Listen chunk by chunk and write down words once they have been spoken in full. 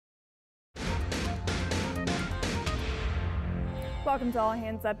Welcome to All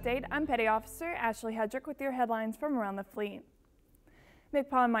Hands Update. I'm Petty Officer Ashley Hedrick with your headlines from around the fleet.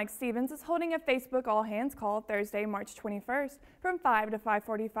 MCPON Mike Stevens is holding a Facebook All Hands call Thursday, March 21st from 5 to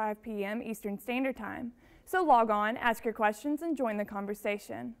 5:45 p.m. Eastern Standard Time. So log on, ask your questions, and join the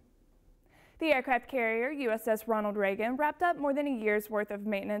conversation. The aircraft carrier USS Ronald Reagan wrapped up more than a year's worth of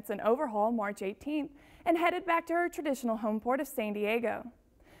maintenance and overhaul March 18th and headed back to her traditional home port of San Diego.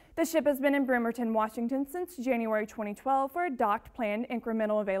 The ship has been in Bremerton, Washington since January 2012 for a docked planned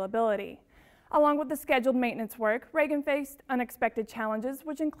incremental availability. Along with the scheduled maintenance work, Reagan faced unexpected challenges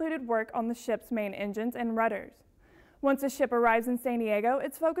which included work on the ship's main engines and rudders. Once the ship arrives in San Diego,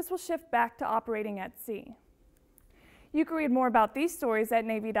 its focus will shift back to operating at sea. You can read more about these stories at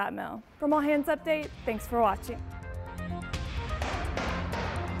Navy.mil. From All Hands Update, thanks for watching.